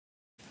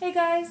Hey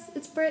guys,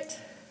 it's Britt.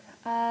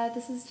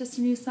 This is just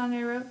a new song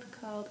I wrote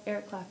called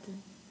Eric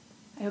Clapton.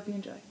 I hope you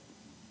enjoy.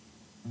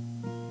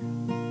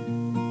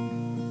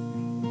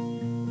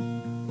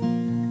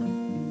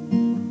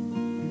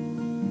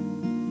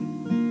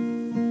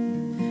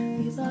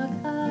 We lock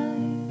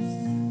eyes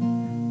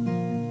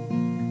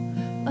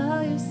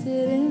while you're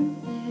sitting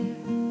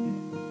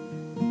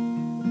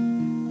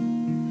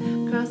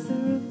there across the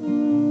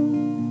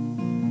room,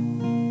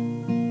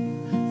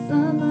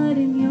 sunlight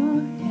in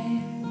your hair.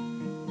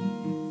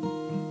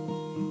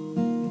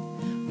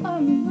 For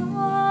a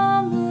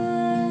moment,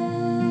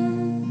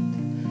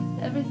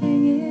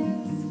 everything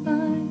is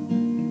fine.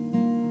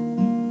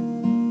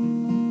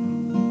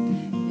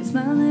 You're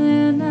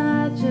smiling,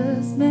 I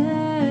just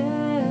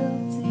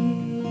melt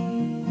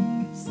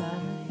inside.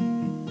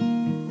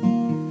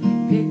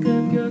 Pick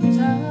up your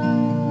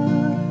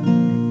guitar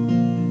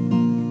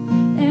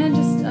and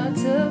just start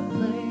to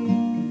play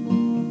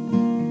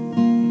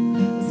a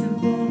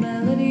simple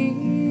melody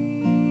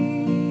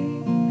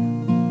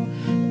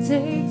that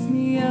takes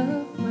me away.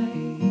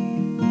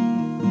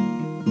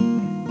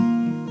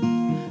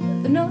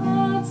 The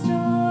notes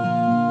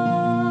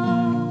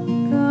don't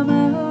come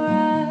out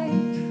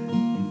right,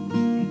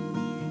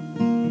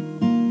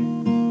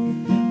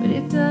 but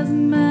it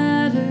doesn't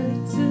matter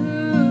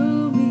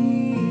to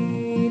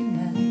me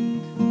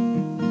tonight.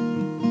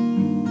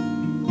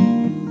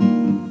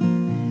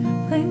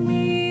 Play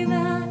me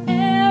that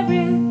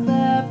Eric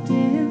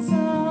Clapton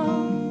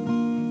song.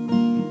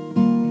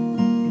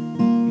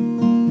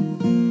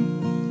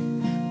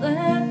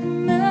 Let the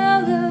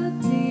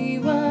melody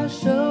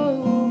wash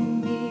over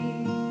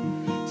me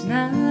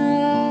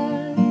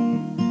tonight.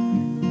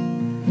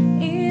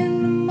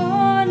 In the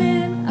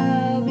morning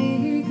I'll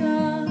be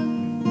gone.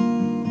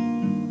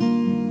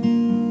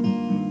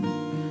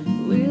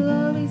 We'll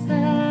always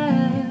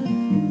have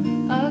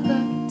our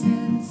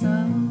Clapton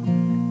song.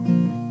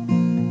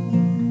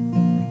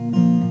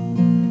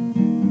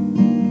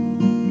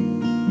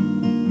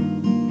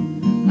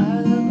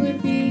 Our love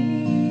would be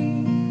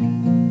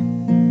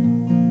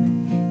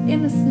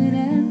innocent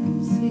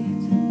and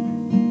sweet,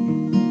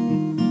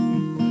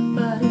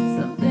 but it's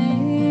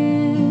something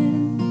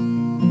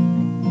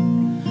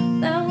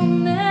that will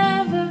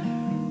never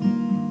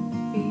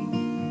be.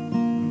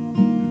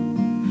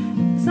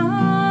 The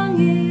song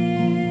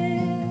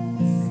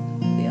is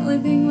the only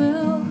thing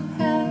we'll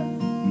have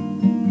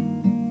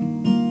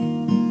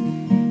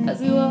as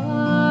we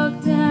walk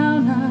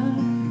down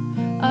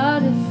our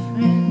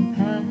different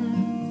paths.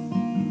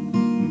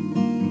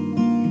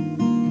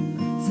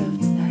 So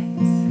tonight,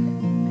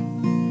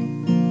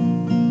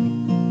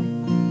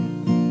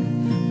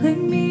 play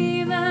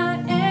me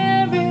that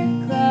Eric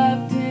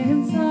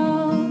Clapton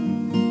song.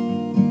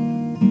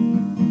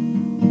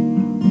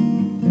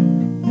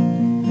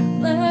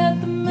 Let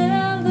the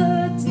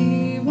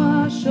melody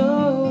wash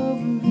over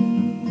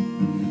me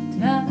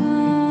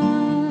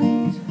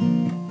tonight.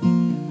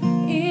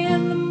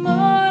 In the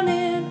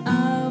morning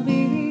I'll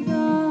be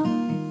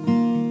gone.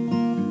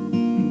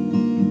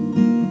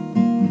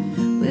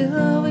 We'll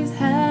always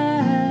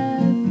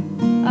have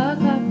our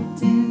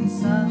Clapton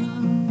song.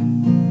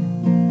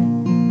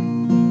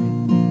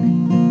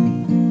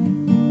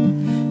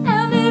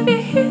 And if you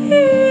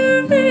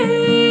hear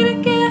it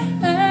again,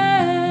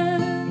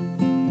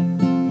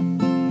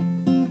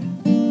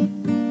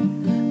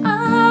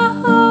 I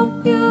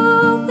hope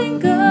you'll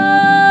think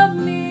of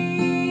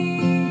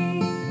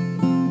me,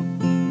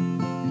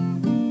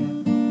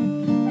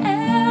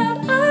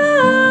 and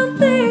I'll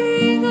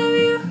think of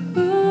you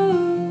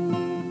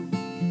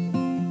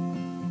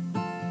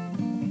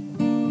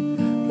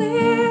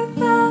with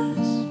that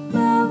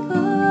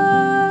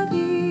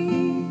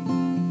melody.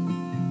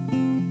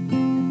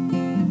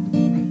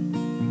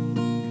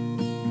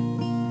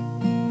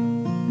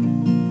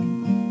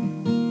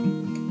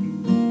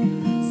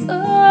 So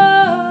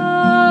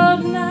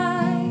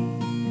tonight,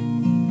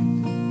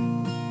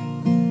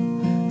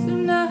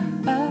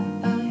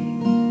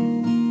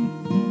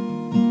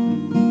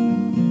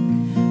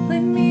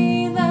 play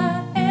me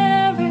that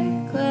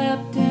Eric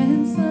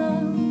Clapton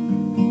song.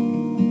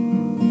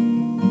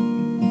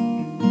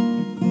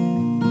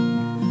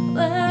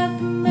 Let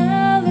the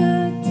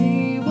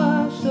melody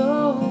wash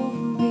over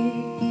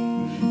me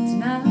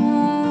tonight.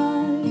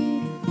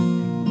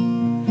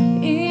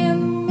 In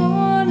the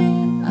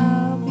morning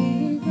I'll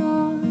be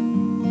gone.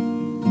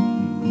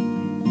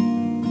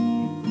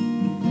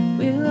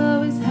 We'll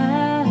always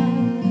have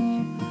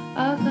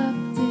our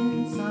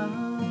Clapton song.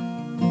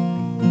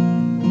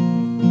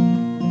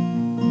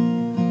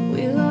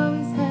 We'll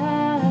always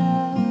have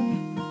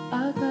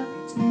our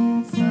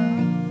Clapton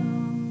song.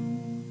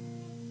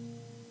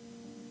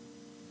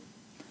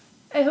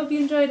 I hope you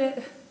enjoyed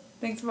it.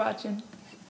 Thanks for watching.